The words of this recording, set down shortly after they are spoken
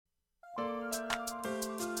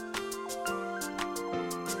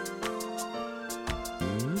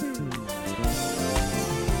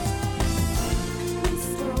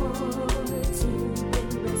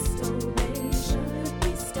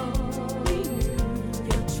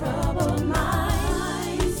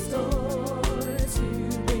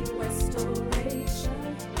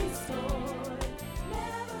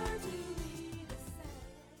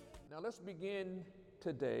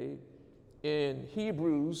today in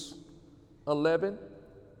Hebrews 11.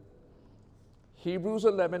 Hebrews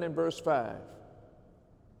 11 and verse 5.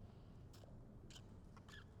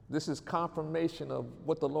 This is confirmation of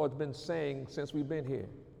what the Lord's been saying since we've been here.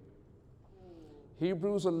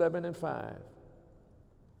 Hebrews 11 and 5.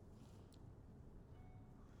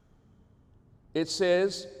 It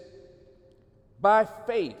says, by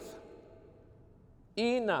faith,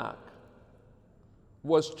 Enoch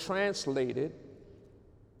was translated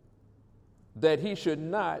that he should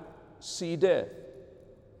not see death,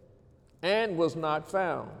 and was not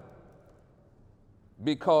found,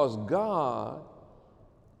 because God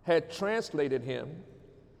had translated him.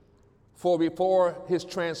 For before his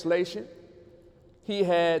translation, he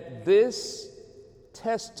had this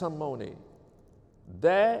testimony,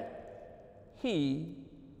 that he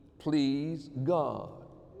pleased God.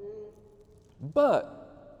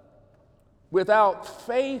 But without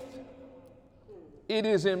faith, it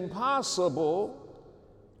is impossible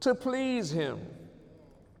to please him.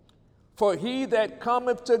 For he that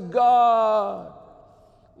cometh to God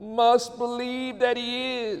must believe that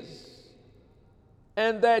he is,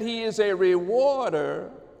 and that he is a rewarder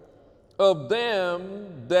of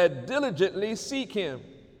them that diligently seek him.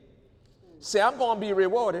 Say, I'm going to be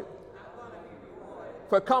rewarded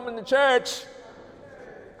for coming to church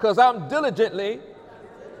because I'm diligently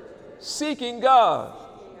seeking God.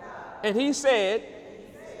 And he said,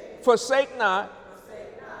 forsake not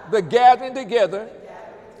the gathering together,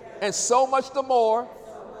 and so much the more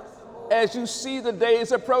as you see the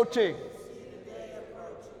days approaching.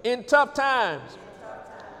 In tough times,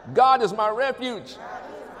 God is my refuge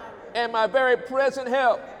and my very present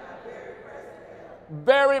help.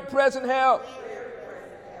 Very present help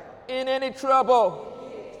in any trouble.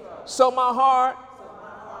 So my heart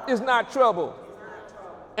is not troubled.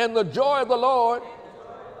 And the joy of the Lord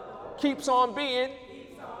keeps on being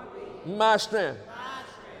my strength.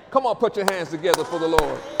 Come on, put your hands together for the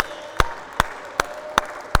Lord.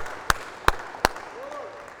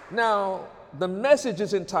 Now, the message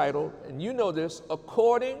is entitled, and you know this,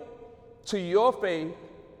 according to your faith,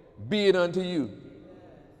 be it unto you.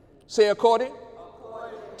 Say, according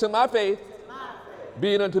to my faith,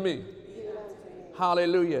 be it unto me.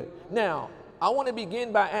 Hallelujah. Now, I want to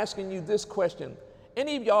begin by asking you this question.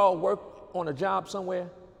 Any of y'all work on a job somewhere?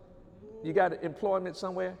 You got employment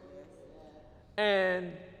somewhere?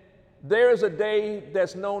 And there is a day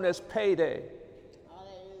that's known as payday.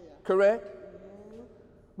 Correct?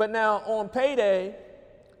 But now on payday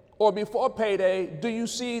or before payday, do you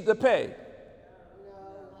see the pay?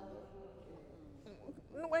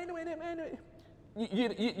 No. Wait.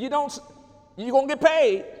 You don't, you're going to get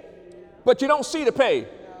paid, but you don't see the pay.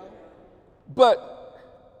 But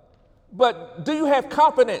do you have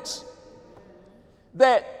confidence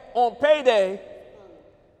that on payday,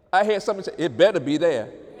 I heard somebody say, it better be there.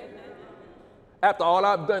 After all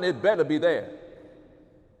I've done, it better be there.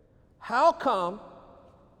 How come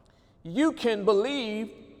you can believe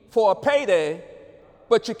for a payday,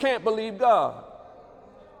 but you can't believe God?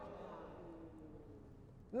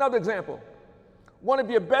 Another example. One of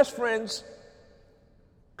your best friends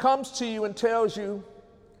comes to you and tells you,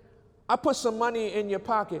 I put some money in your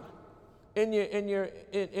pocket. I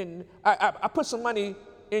put some money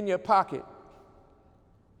in your pocket.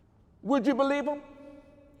 Would you believe him? Yes.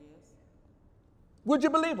 Would you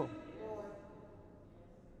believe him?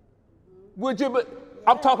 Would you?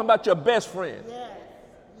 I'm talking about your best friend. Yes.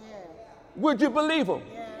 Would you believe him?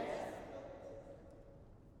 Yes.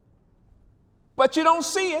 But you don't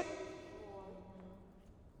see it.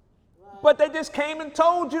 But they just came and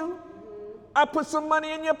told you, I put some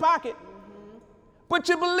money in your pocket. But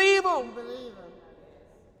you believe them.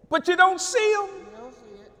 But you don't see them.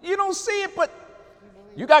 You don't see it, but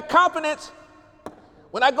you got confidence.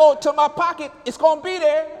 When I go to my pocket, it's going to be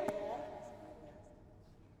there.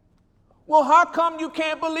 Well, how come you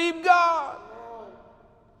can't believe God?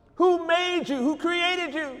 Who made you? Who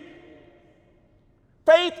created you?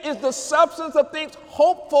 Faith is the substance of things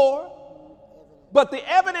hoped for, but the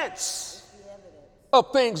evidence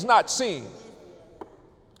of things not seen.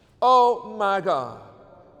 Oh my God.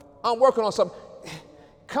 I'm working on something.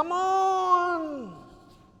 Come on.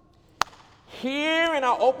 Here in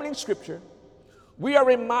our opening scripture, we are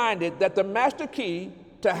reminded that the master key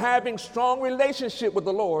to having strong relationship with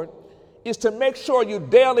the Lord is to make sure you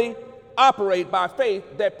daily operate by faith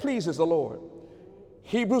that pleases the Lord.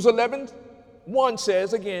 Hebrews 11:1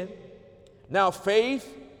 says again, now faith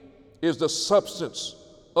is the substance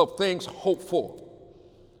of things hoped for,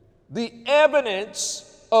 the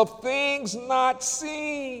evidence of things not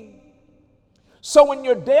seen. So in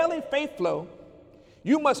your daily faith flow,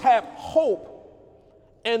 you must have hope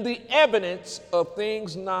and the evidence of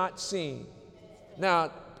things not seen.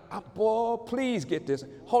 Now, boy, please get this.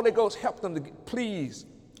 Holy Ghost, help them to get, please.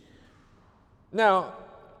 Now,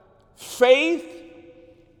 faith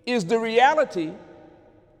is the reality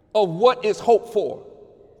of what is hoped for,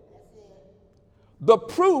 the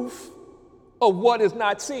proof of what is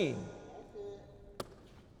not seen.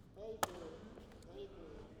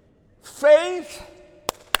 Faith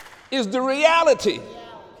is the reality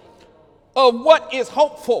of what is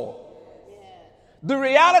hoped for, the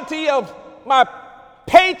reality of my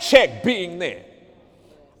paycheck being there.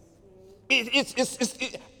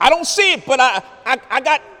 I don't see it, but I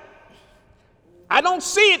don't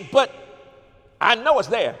see it, but I know it's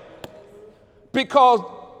there. Because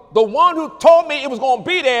the one who told me it was going to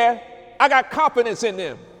be there, I got confidence in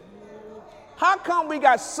them. How come we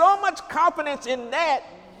got so much confidence in that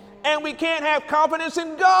and we can't have confidence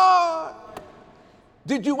in God?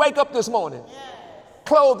 Did you wake up this morning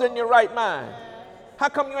clothed in your right mind? How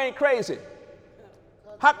come you ain't crazy?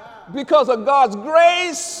 Because of God's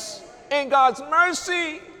grace and God's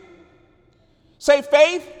mercy. Say,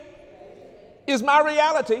 faith is my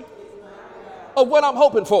reality of what I'm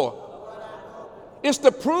hoping for. It's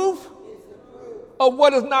the proof of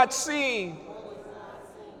what is not seen.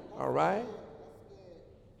 All right?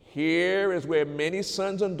 Here is where many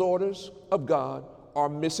sons and daughters of God are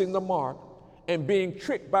missing the mark and being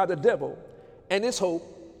tricked by the devil and his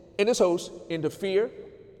host into fear,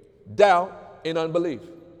 doubt, and unbelief.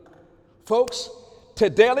 Folks, to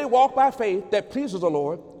daily walk by faith that pleases the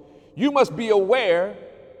Lord, you must be aware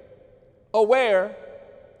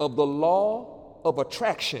of the law of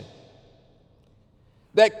attraction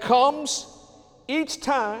that comes each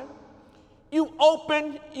time you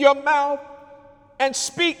open your mouth and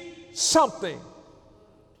speak something.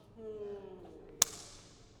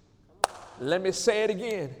 Let me say it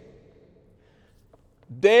again.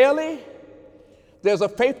 Daily, there's a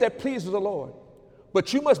faith that pleases the Lord,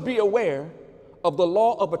 but you must be aware of the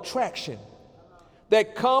law of attraction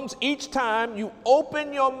that comes each time you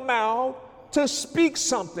open your mouth to speak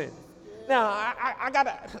something. Now,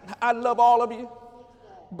 I love all of you,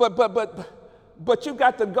 but you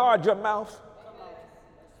got to guard your mouth.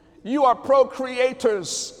 You are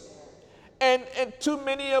procreators, and too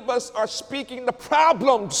many of us are speaking the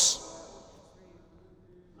problems.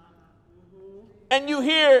 And you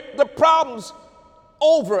hear the problems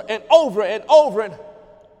over and over and over, and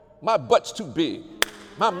my butt's too big,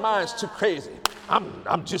 my mind's too crazy, I'm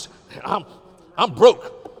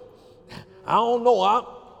broke, I don't know.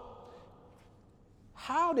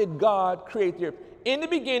 How did God create the earth? In the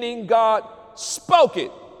beginning, God spoke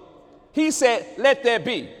it. He said, let there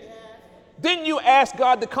be. Then you ask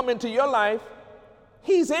God to come into your life.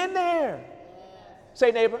 He's in there.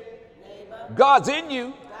 Say, neighbor, God's in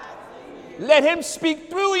you. Let him speak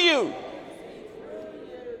through you.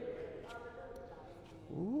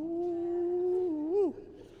 Ooh.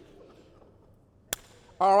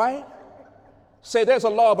 All right? Say, there's a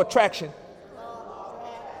law of attraction.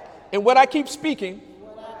 And what I keep speaking,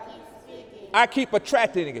 I keep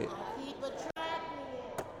attracting it.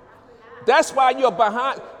 That's why you're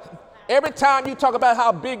behind. Every time you talk about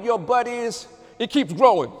how big your butt is, it keeps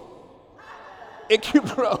growing. It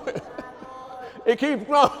keeps growing. It keeps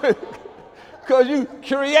growing. Because you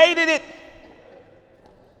created it.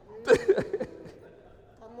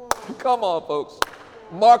 Come on, folks.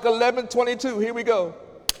 Mark 11:22. Here we go.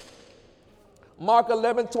 Mark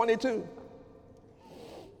 11:22.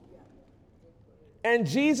 And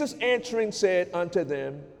Jesus answering said unto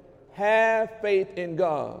them, have faith in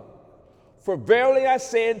God. For verily I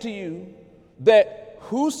say unto you, that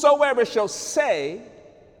whosoever shall say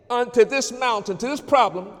unto this mountain, to this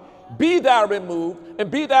problem, be thou removed,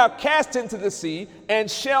 and be thou cast into the sea, and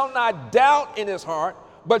shall not doubt in his heart,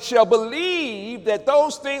 but shall believe that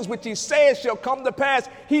those things which he saith shall come to pass,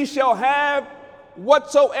 he shall have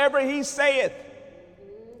whatsoever he saith.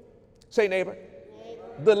 Say, neighbor,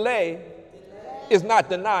 delay is not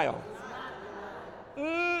denial.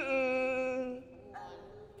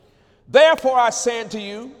 Therefore I say unto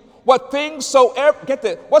you,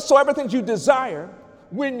 whatsoever things you desire,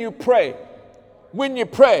 when you pray,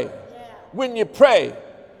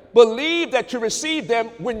 believe that you receive them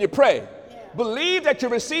when you pray. Believe that you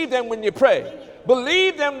receive them when you pray.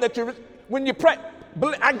 Believe them that when you pray.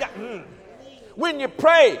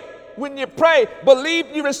 When you pray, believe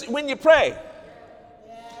you when you pray.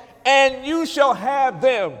 And you shall have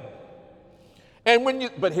them.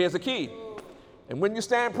 And but here's the key. And when you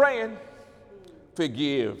stand praying,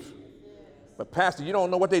 forgive. But pastor, you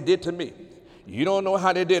don't know what they did to me. You don't know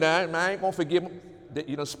how they did. I ain't going to forgive them.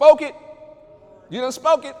 You done spoke it. You done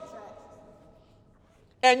spoke it.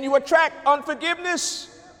 and you attract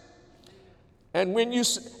unforgiveness. And when you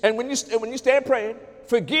stand praying,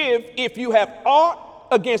 forgive if you have aught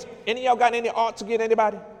against any of y'all. Got any aughts against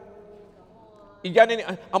anybody? You got any?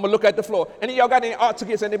 I'm gonna look at the floor. Any of y'all got any aughts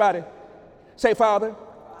against anybody? Say, Father,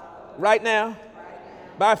 right now,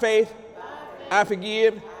 by faith, I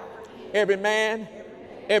forgive every man,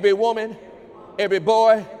 every woman, every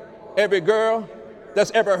boy, every girl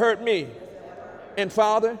that's ever hurt me. And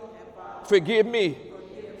Father, forgive me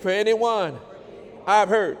for anyone I've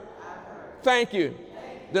hurt. Thank you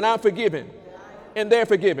that I'm forgiven and they're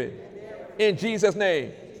forgiven. In Jesus'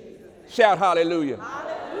 name. Shout hallelujah.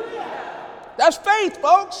 That's faith,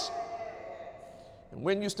 folks. And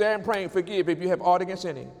when you stand praying, forgive if you have aught against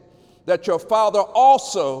any, that your Father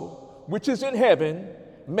also, which is in heaven,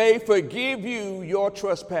 may forgive you your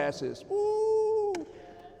trespasses. Ooh.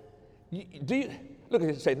 Look at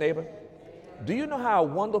this, say, neighbor, do you know how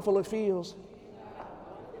wonderful it feels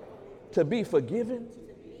to be forgiven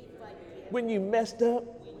when you messed up?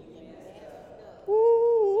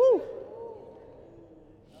 Ooh.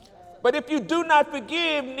 But if you do not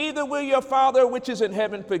forgive, neither will your Father which is in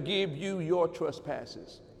heaven forgive you your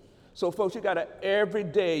trespasses. So folks, every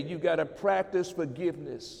day you gotta practice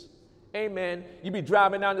forgiveness. Amen. You be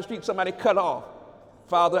driving down the street, somebody cut off.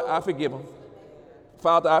 Father, I forgive them.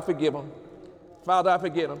 Father, I forgive them. Father, I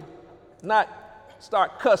forgive them. Not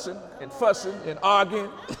start cussing and fussing and arguing.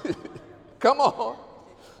 Come on.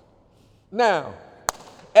 Now,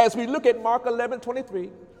 as we look at Mark 11:23,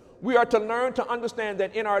 we are to learn to understand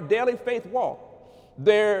that in our daily faith walk,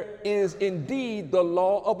 there is indeed the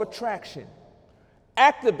law of attraction,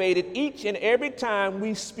 activated each and every time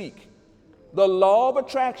we speak. The law of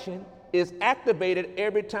attraction is activated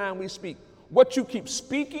every time we speak. What you keep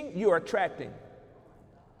speaking, you're attracting.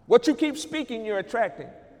 What you keep speaking, you're attracting.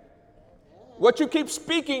 What you keep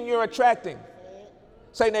speaking, you're attracting.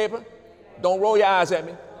 Say, neighbor, don't roll your eyes at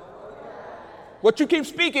me. What you keep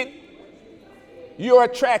speaking, you're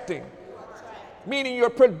attracting. Meaning you're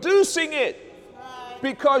producing it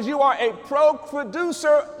because you are a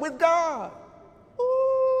producer with God.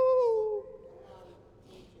 Ooh.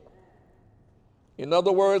 In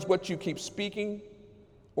other words, what you keep speaking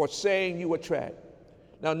or saying, you attract.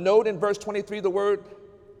 Now note in verse 23, the word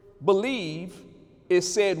believe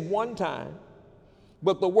is said one time,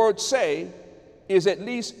 but the word say is at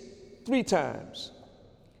least 3 times.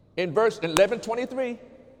 In verse 11:23,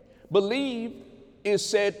 believe is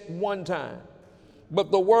said one time,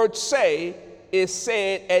 but the word say is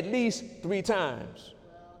said at least 3 times.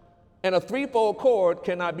 And a threefold cord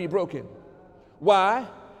cannot be broken. Why?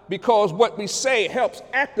 Because what we say helps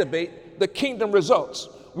activate the kingdom results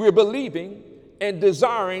we're believing and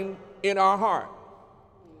desiring in our heart.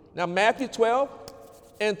 Now, Matthew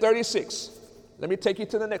 12:36. Let me take you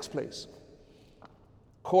to the next place.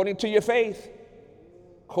 According to your faith.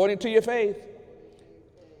 According to your faith.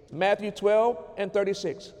 Matthew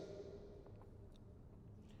 12:36.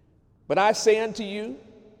 But I say unto you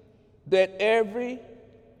that every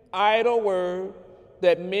idle word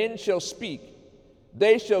that men shall speak,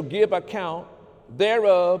 they shall give account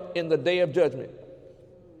thereof in the day of judgment.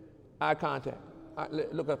 Eye contact.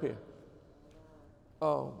 Look up here.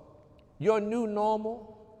 Your new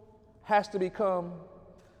normal has to become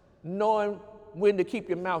knowing when to keep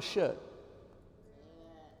your mouth shut.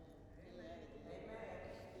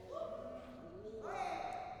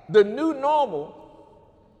 The new normal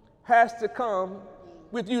has to come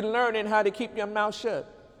with you learning how to keep your mouth shut.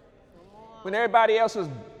 When everybody else is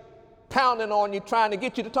pounding on you, trying to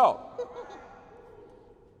get you to talk.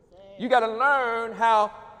 You got to learn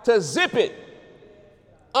how to zip it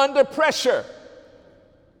under pressure.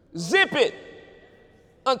 Zip it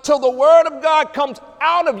until the word of God comes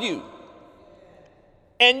out of you.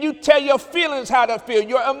 And you tell your feelings how to feel,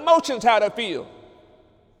 your emotions how to feel.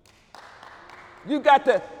 You got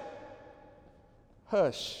to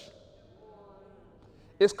hush.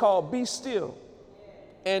 It's called be still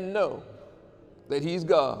and know that he's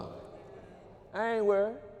God. I ain't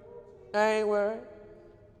worried. I ain't worried.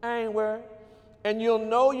 I ain't worried. And you'll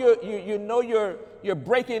know you're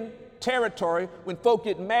breaking territory when folk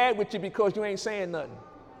get mad with you because you ain't saying nothing.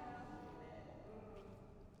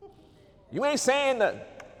 You ain't saying nothing.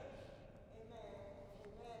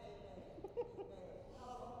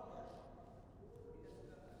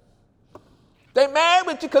 They mad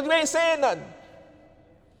with you because you ain't saying nothing.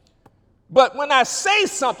 But when I say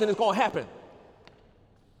something, it's going to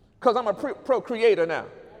because I'm a procreator now.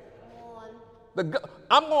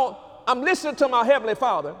 I'm listening to my Heavenly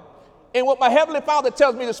Father, and what my Heavenly Father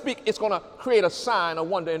tells me to speak, it's going to create a sign, a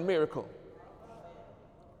wonder, and miracle.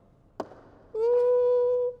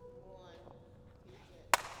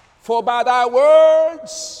 For by thy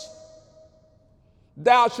words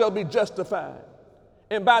thou shalt be justified,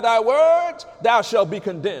 and by thy words thou shalt be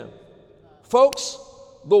condemned. Folks,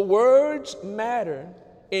 the words matter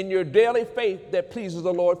in your daily faith that pleases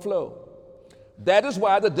the Lord flow. That is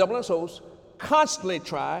why the devil and his hosts constantly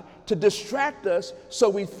try to distract us so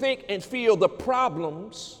we think and feel the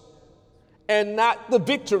problems and not the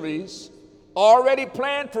victories already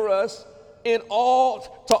planned for us to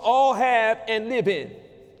all have and live in.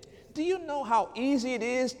 Do you know how easy it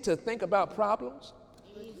is to think about problems?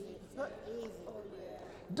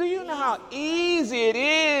 Do you know how easy it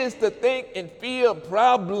is to think and feel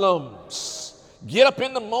problems? Get up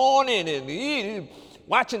in the morning and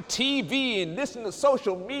watching TV and listening to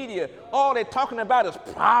social media. All they're talking about is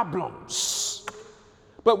problems.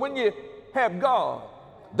 But when you have God,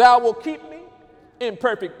 thou will keep me in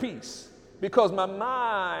perfect peace because my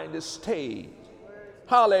mind is stayed.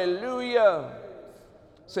 Hallelujah.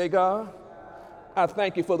 Say, God, I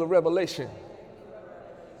thank you for the revelation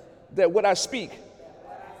that what I speak,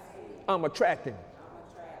 I'm attracting.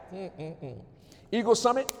 Eagle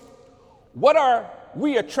Summit, what are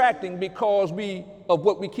we attracting because of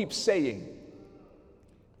what we keep saying?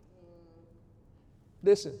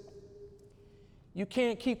 Listen, you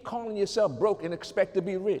can't keep calling yourself broke and expect to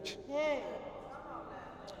be rich.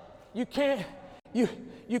 You can't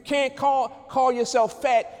call yourself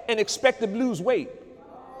fat and expect to lose weight.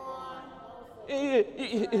 No.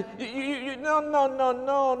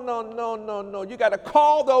 You got to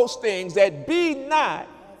call those things that be not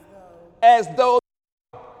as though.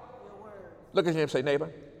 Look at him and say, neighbor,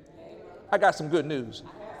 I got some good news.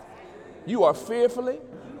 You are fearfully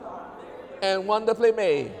and wonderfully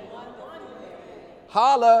made.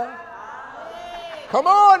 Holla. Come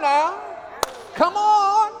on now. Come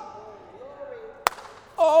on.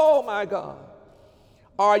 Oh my God.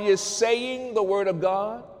 Are you saying the word of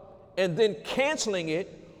God and then canceling it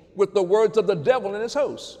with the words of the devil and his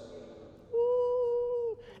hosts?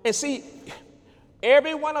 And see,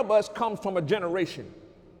 every one of us comes from a generation.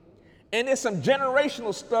 And there's some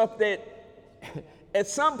generational stuff that at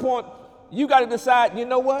some point you got to decide, you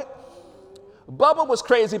know what? Bubba was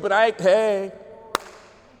crazy, but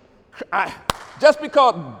just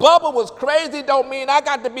because Bubba was crazy don't mean I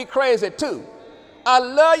got to be crazy too. I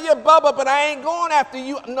love you, Bubba, but I ain't going after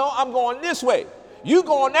you. No, I'm going this way. You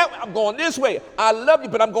going that way, I'm going this way. I love you,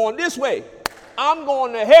 but I'm going this way. I'm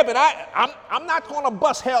going to heaven. I'm not going to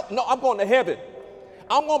bust hell. No, I'm going to heaven.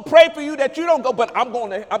 I'm going to pray for you that you don't go, but I'm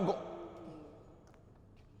going.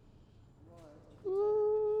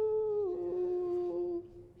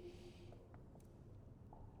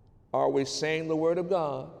 Are we saying the word of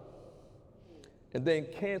God and then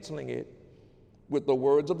canceling it with the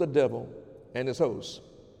words of the devil and his hosts?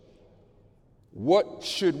 What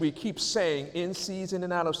should we keep saying in season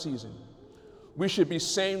and out of season? We should be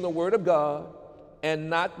saying the word of God and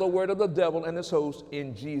not the word of the devil and his hosts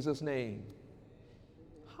in Jesus' name.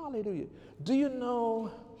 Hallelujah. Do you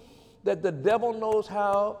know that the devil knows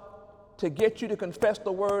how to get you to confess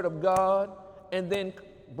the word of God and then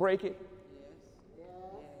break it?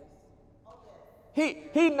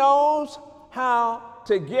 He knows how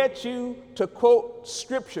to get you to quote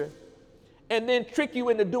scripture and then trick you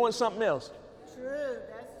into doing something else. True.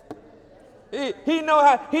 He know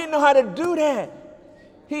how to do that.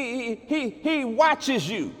 He watches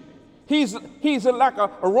you. He's like a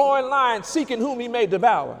roaring lion seeking whom he may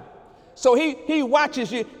devour. So he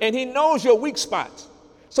watches you and he knows your weak spots.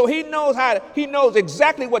 So he knows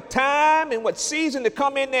exactly what time and what season to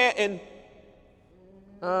come in there and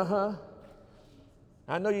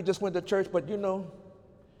I know you just went to church, but you know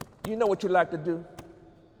what you like to do.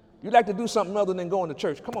 You like to do something other than going to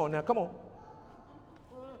church. Come on now, come on.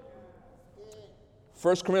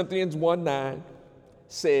 1 Corinthians 1:9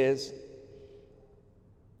 says,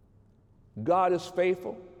 God is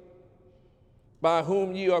faithful, by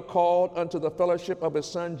whom ye are called unto the fellowship of his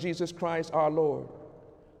Son, Jesus Christ our Lord.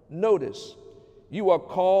 Notice, you are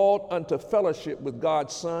called unto fellowship with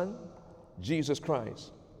God's Son, Jesus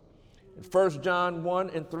Christ. In 1 John 1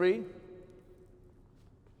 and 3,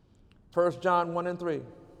 1 John 1 and 3.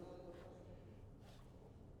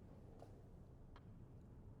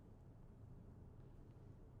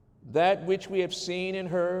 That which we have seen and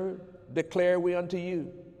heard declare we unto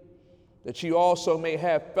you, that you also may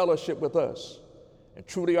have fellowship with us. And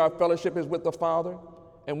truly our fellowship is with the Father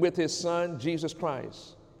and with his Son, Jesus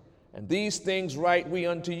Christ. And these things write we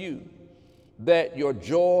unto you, that your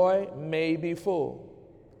joy may be full.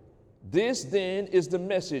 This then is the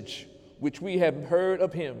message which we have heard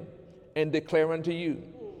of him and declare unto you,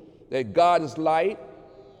 that God is light,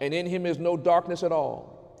 and in him is no darkness at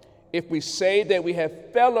all. If we say that we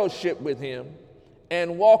have fellowship with him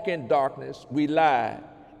and walk in darkness, we lie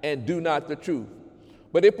and do not the truth.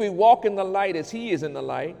 But if we walk in the light as he is in the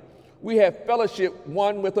light, we have fellowship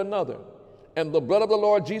one with another. And the blood of the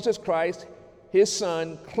Lord Jesus Christ, his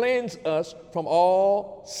Son, cleanse us from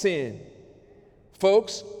all sin.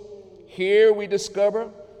 Folks, here we discover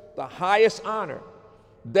the highest honor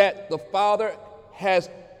that the Father has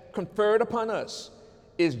conferred upon us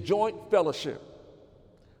is joint fellowship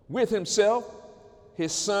with himself,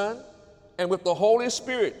 his Son, and with the Holy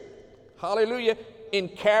Spirit. Hallelujah. In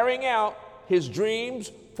carrying out his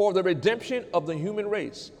dreams for the redemption of the human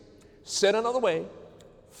race. Said another way,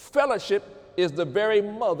 fellowship is the very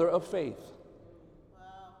mother of faith.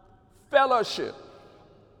 Fellowship.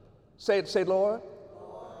 Say, Lord,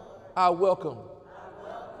 I welcome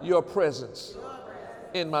your presence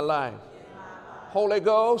in my life. Holy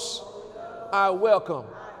Ghost, I welcome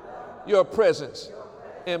your presence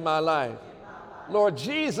in my life. Lord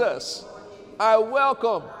Jesus, I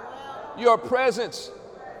welcome your presence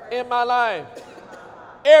in my life.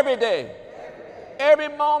 Every day, every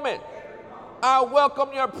moment, I welcome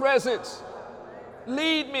your presence.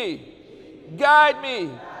 Lead me, guide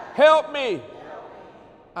me, help me.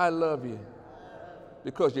 I love you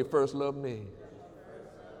because you first loved me.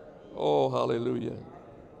 Oh, hallelujah.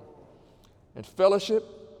 And fellowship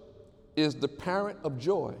is the parent of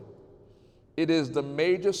joy. It is the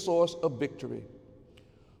major source of victory.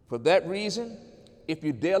 For that reason, if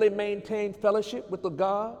you daily maintain fellowship with the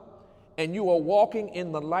God and you are walking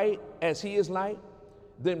in the light as he is light,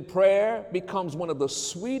 then prayer becomes one of the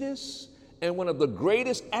sweetest and one of the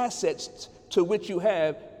greatest assets to which you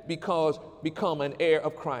have because become an heir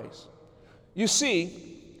of Christ. You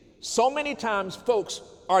see, so many times folks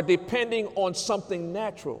are depending on something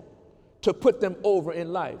natural to put them over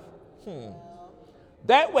in life.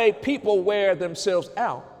 That way people wear themselves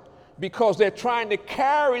out because they're trying to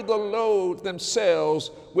carry the load themselves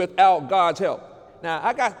without God's help. Now,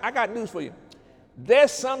 I got news for you.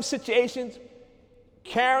 There's some situations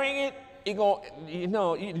carrying it, you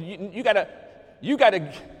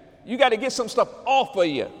gotta get some stuff off of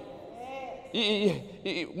you.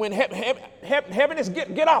 When heaviness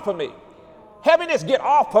get off of me. Heaviness get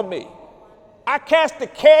off of me. I cast the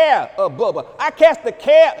care of Bubba. I cast the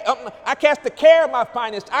care of my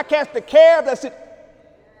finances. I cast the care of that.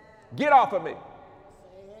 Get off of me.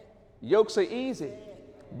 Yokes are easy.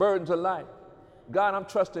 Burdens are light. God, I'm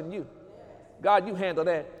trusting you. God, you handle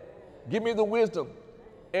that. Give me the wisdom.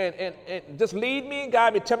 And just lead me and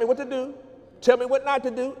guide me. Tell me what to do. Tell me what not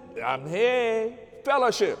to do. I'm here.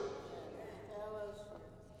 Fellowship.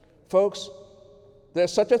 Folks,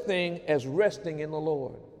 there's such a thing as resting in the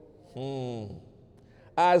Lord.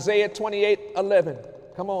 Isaiah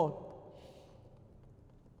 28:11. Come on.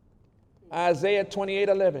 Isaiah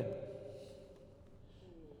 28:11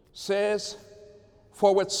 says,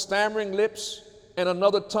 for with stammering lips and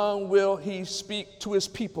another tongue will he speak to his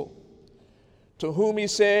people, to whom he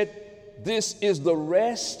said, this is the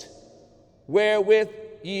rest wherewith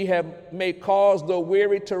ye may cause the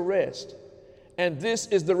weary to rest, and this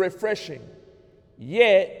is the refreshing.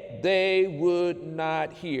 Yet they would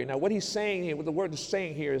not hear. Now, what he's saying here, what the word is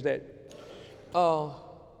saying here is that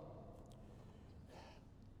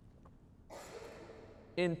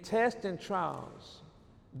in tests and trials,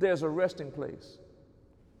 there's a resting place.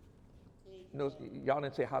 No, y'all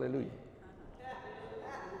didn't say hallelujah.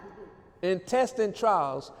 In tests and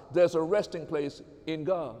trials, there's a resting place in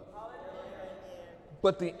God.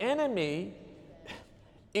 But the enemy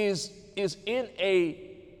is in a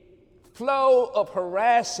flow of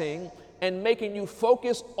harassing and making you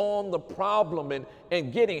focus on the problem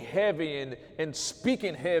and getting heavy and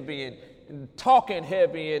speaking heavy and talking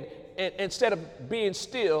heavy and instead of being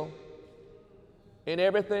still. In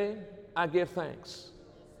everything, I give thanks.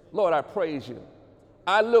 Lord, I praise you.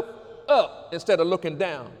 I look up instead of looking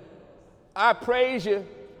down. I praise you.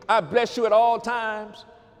 I bless you at all times.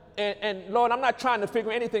 And Lord, I'm not trying to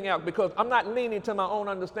figure anything out because I'm not leaning to my own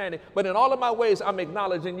understanding. But in all of my ways, I'm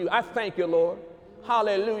acknowledging you. I thank you, Lord.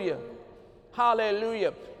 Hallelujah.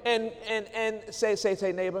 Hallelujah. And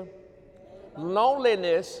say, neighbor,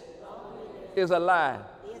 loneliness is a lie.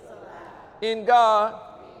 In God,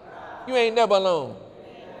 you ain't never alone.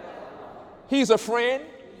 He's a friend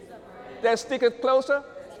that sticketh closer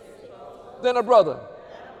than a brother.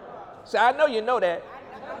 Say, I know you know that.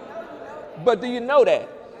 But do you know that?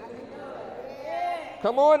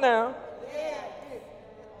 Come on now.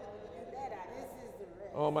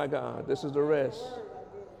 Oh my God, this is the rest.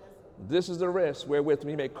 This is the rest wherewith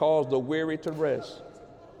we may cause the weary to rest.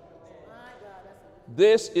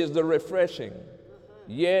 This is the refreshing,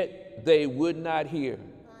 yet they would not hear.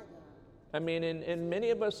 I mean, and many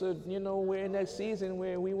of us are, we're in that season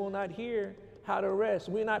where we will not hear how to rest.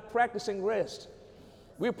 We're not practicing rest.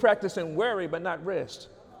 We're practicing worry, but not rest.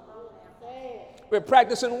 We're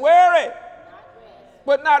practicing worry,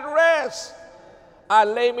 but not rest. I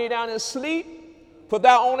lay me down and sleep, for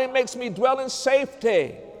thou only makes me dwell in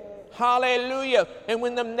safety. Hallelujah. And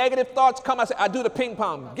when the negative thoughts come, I say, I do the ping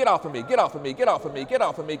pong. Get off of me, get off of me, get off of me, get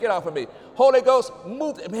off of me, get off of me. Holy Ghost,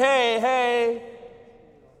 move. Hey, hey.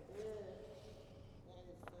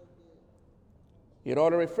 It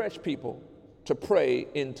ought to refresh people to pray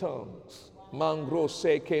in tongues.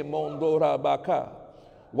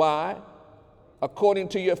 Why? According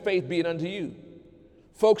to your faith be it unto you.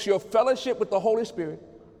 Folks, your fellowship with the Holy Spirit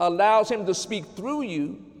allows him to speak through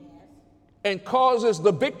you and causes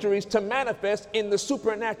the victories to manifest in the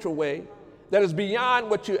supernatural way that is beyond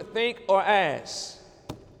what you think or ask.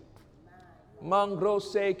 Hey,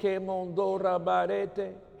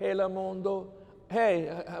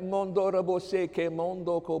 mondo rabose ke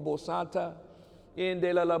mondo kobosata. I'm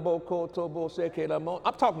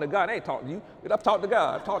talking to God. I ain't talking to you. I'm talking to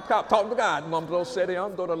God. I'm talking to God.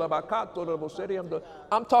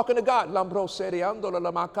 I'm talking to God.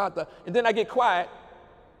 And then I get quiet,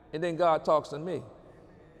 and then God talks to me.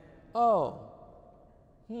 Oh,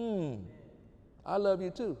 I love you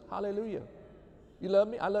too. Hallelujah. You love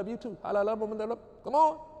me? I love you too. Come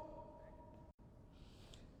on.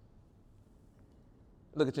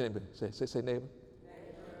 Look at your neighbor. Say neighbor.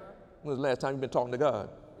 When was the last time you've been talking to God?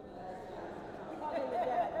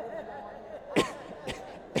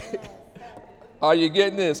 Are you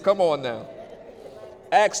getting this? Come on now.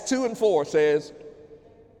 Acts 2:4 says,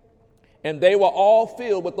 and they were all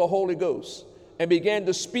filled with the Holy Ghost and began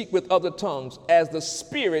to speak with other tongues as the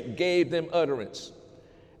Spirit gave them utterance.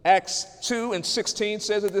 Acts 2:16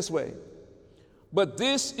 says it this way. But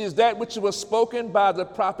this is that which was spoken by the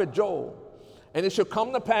prophet Joel. And it shall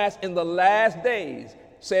come to pass in the last days,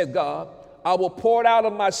 says God, I will pour it out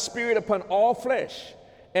of my Spirit upon all flesh,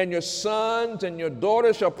 and your sons and your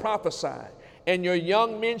daughters shall prophesy, and your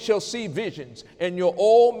young men shall see visions, and your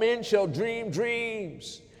old men shall dream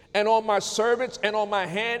dreams. And on my servants and on my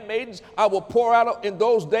handmaidens I will pour out in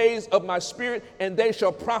those days of my Spirit, and they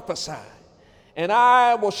shall prophesy. And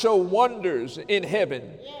I will show wonders in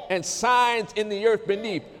heaven and signs in the earth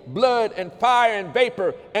beneath, blood and fire and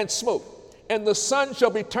vapor and smoke. And the sun shall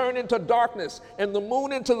be turned into darkness, and the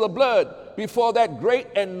moon into the blood, before that great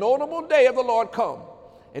and notable day of the Lord come.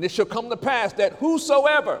 And it shall come to pass that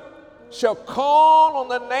whosoever shall call on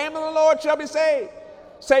the name of the Lord shall be saved.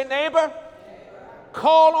 Say, neighbor,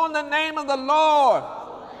 call on the name of the Lord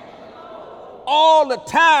all the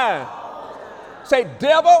time. Say,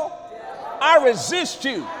 devil, I resist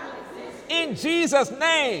you. In Jesus'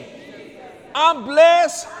 name. I'm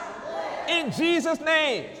blessed. In Jesus'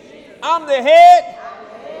 name. I'm the head.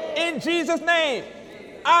 In Jesus' name.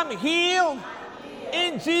 I'm healed.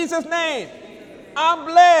 In Jesus' name. I'm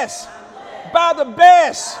blessed by the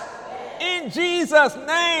best. In Jesus'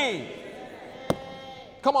 name.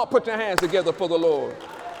 Come on, put your hands together for the Lord.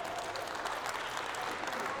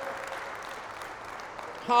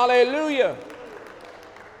 Hallelujah.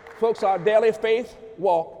 Folks, our daily faith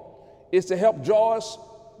walk is to help draw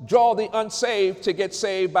the unsaved to get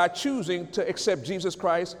saved by choosing to accept Jesus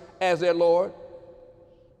Christ as their Lord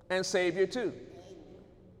and Savior too.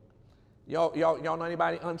 Y'all know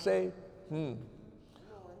anybody unsaved?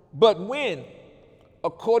 But when,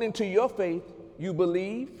 according to your faith, you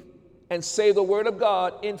believe and say the word of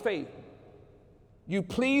God in faith, you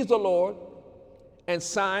please the Lord, and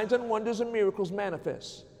signs and wonders and miracles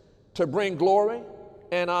manifest to bring glory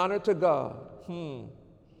and honor to God.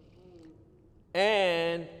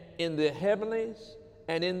 And in the heavenlies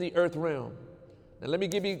and in the earth realm. Now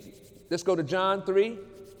let's go to John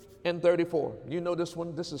 3:34. You know this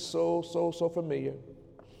one. This is so familiar.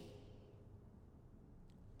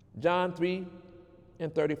 John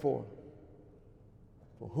 3:34.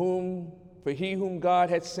 For he whom God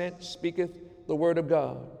hath sent speaketh the word of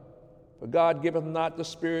God. For God giveth not the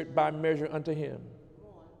Spirit by measure unto him.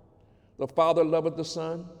 The Father loveth the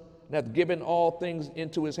Son, and hath given all things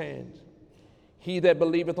into his hands. He that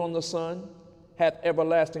believeth on the Son hath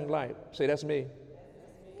everlasting life. Say, that's me.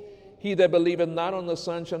 He that believeth not on the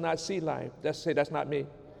Son shall not see life. That's not me.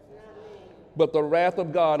 But the wrath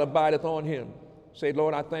of God abideth on him. Say,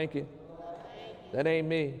 Lord, I thank you. That ain't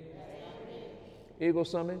me. Eagle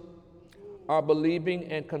Summit. Our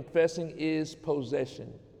believing and confessing is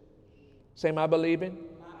possession. Say, my believing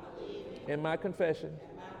and my confession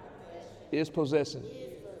is possession.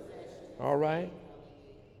 All right?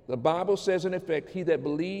 The Bible says, in effect, he that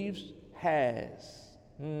believes has.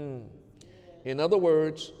 In other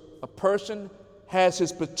words, A person has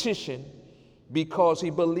his petition because he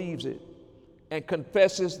believes it and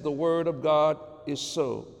confesses the word of God is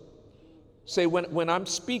so. Say, when I'm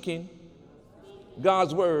speaking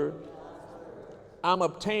God's word, I'm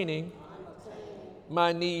obtaining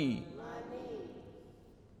my need.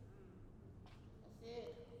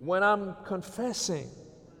 When I'm confessing.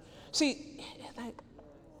 See,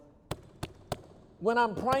 when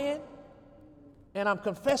I'm praying and I'm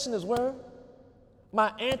confessing his word,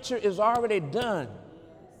 my answer is already done.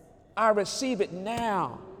 I receive it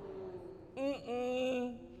now.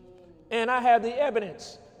 And I have the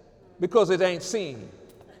evidence because it ain't seen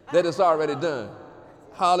that it's already done.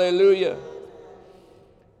 Hallelujah.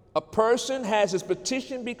 A person has his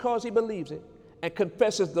petition because he believes it and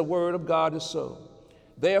confesses the word of God is so.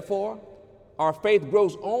 Therefore, our faith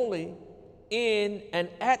grows only in an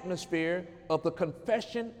atmosphere of the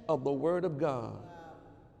confession of the word of God.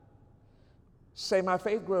 Say, my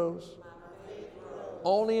faith grows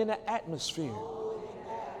only in the atmosphere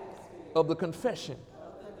of the confession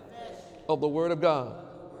of the word of God.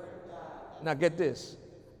 Now get this.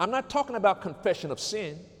 I'm not talking about confession of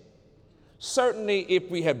sin. Certainly, if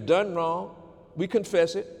we have done wrong, we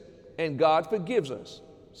confess it, and God forgives us.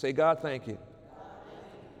 Say, God, thank you.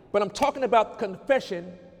 But I'm talking about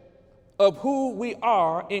confession of who we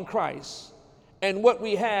are in Christ and what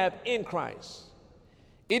we have in Christ.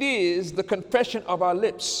 It is the confession of our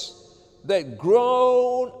lips that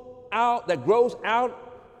grows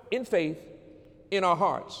out in faith in our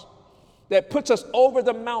hearts, that puts us over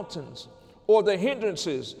the mountains or the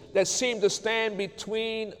hindrances that seem to stand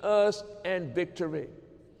between us and victory.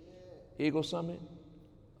 Eagle Summit,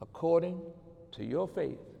 according to your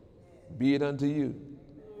faith, be it unto you.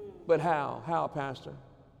 But how? How, Pastor?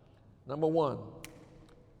 Number one,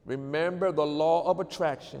 remember the law of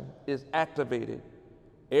attraction is activated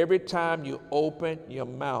every time you open your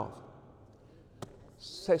mouth.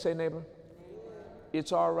 Say, neighbor.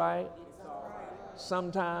 It's all right.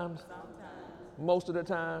 Sometimes, most of the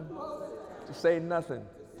time, to say nothing.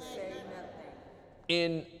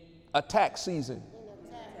 In attack season.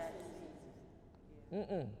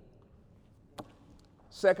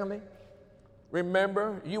 Secondly,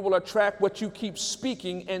 remember, you will attract what you keep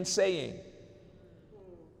speaking and saying.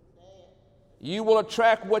 You will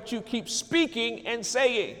attract what you keep speaking and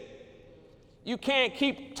saying. You can't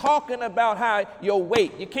keep talking about how your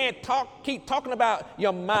weight. You can't keep talking about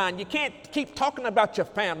your mind. You can't keep talking about your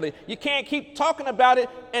family. You can't keep talking about it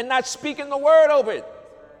and not speaking the word over it.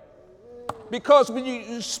 Because when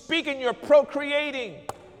you're speaking, you're procreating.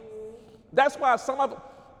 That's why it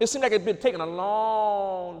seems like it's been taking a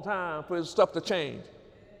long time for this stuff to change.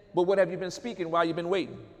 But what have you been speaking while you've been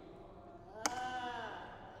waiting?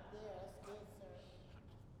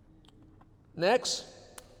 Next,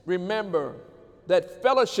 remember that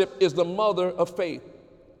fellowship is the mother of faith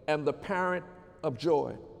and the parent of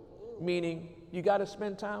joy. Meaning, you got to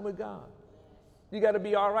spend time with God. You got to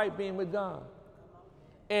be all right being with God.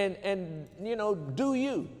 And you know, do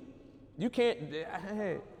you. You can't,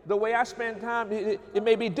 the way I spend time, it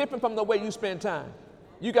may be different from the way you spend time.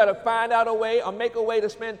 You got to find out a way or make a way to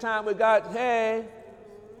spend time with God,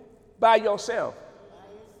 by yourself.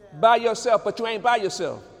 By yourself, but you ain't by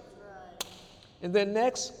yourself. And then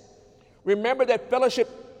next, remember that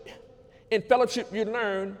in fellowship you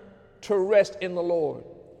learn to rest in the Lord.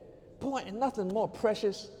 Boy, and nothing more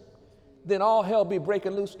precious than all hell be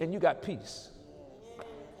breaking loose and you got peace.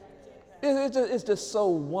 It's just so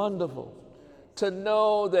wonderful to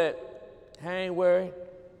know that I ain't worried.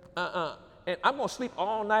 And I'm going to sleep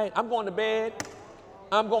all night. I'm going to bed.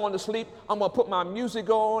 I'm going to sleep. I'm going to put my music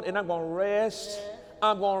on and I'm going to rest.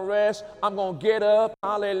 I'm going to rest. I'm going to get up.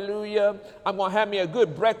 Hallelujah. I'm going to have me a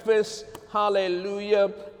good breakfast.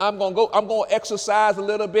 Hallelujah. I'm going to exercise a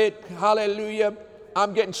little bit. Hallelujah.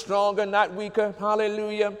 I'm getting stronger, not weaker.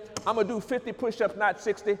 Hallelujah. I'm going to do 50 push-ups, not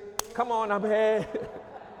 60. Come on, I'm here.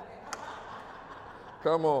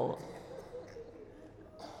 Come on.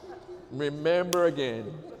 Remember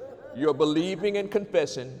again, your believing and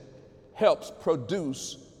confessing helps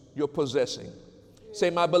produce your possessing. Say,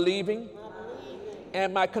 my believing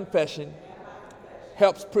and my confession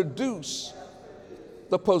helps produce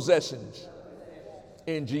the possessions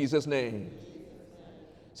in Jesus' name.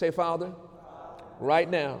 Say, Father, right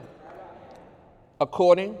now,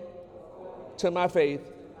 according to my faith,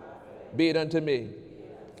 be it unto me.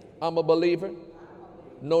 I'm a believer,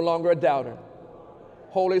 no longer a doubter.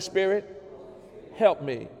 Holy Spirit, help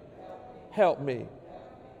me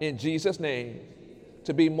in Jesus' name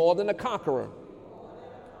to be more than a conqueror,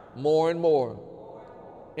 more and more.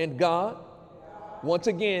 And God, once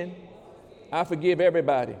again, I forgive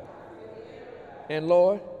everybody. And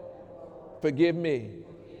Lord, forgive me.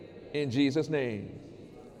 In Jesus' name,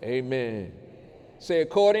 amen. Say,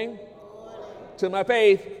 according to my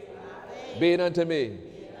faith, be it unto me.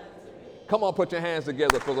 Come on, put your hands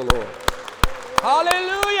together for the Lord.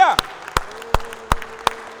 Hallelujah.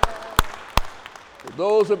 For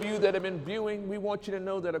those of you that have been viewing, we want you to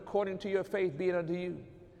know that according to your faith, be it unto you.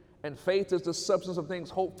 And faith is the substance of things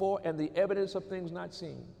hoped for and the evidence of things not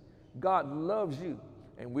seen. God loves you,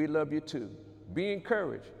 and we love you too. Be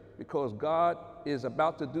encouraged, because God is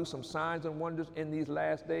about to do some signs and wonders in these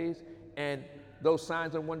last days, and those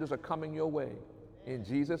signs and wonders are coming your way. In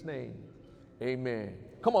Jesus' name, amen.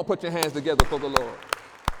 Come on, put your hands together for the Lord.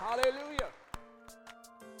 Hallelujah.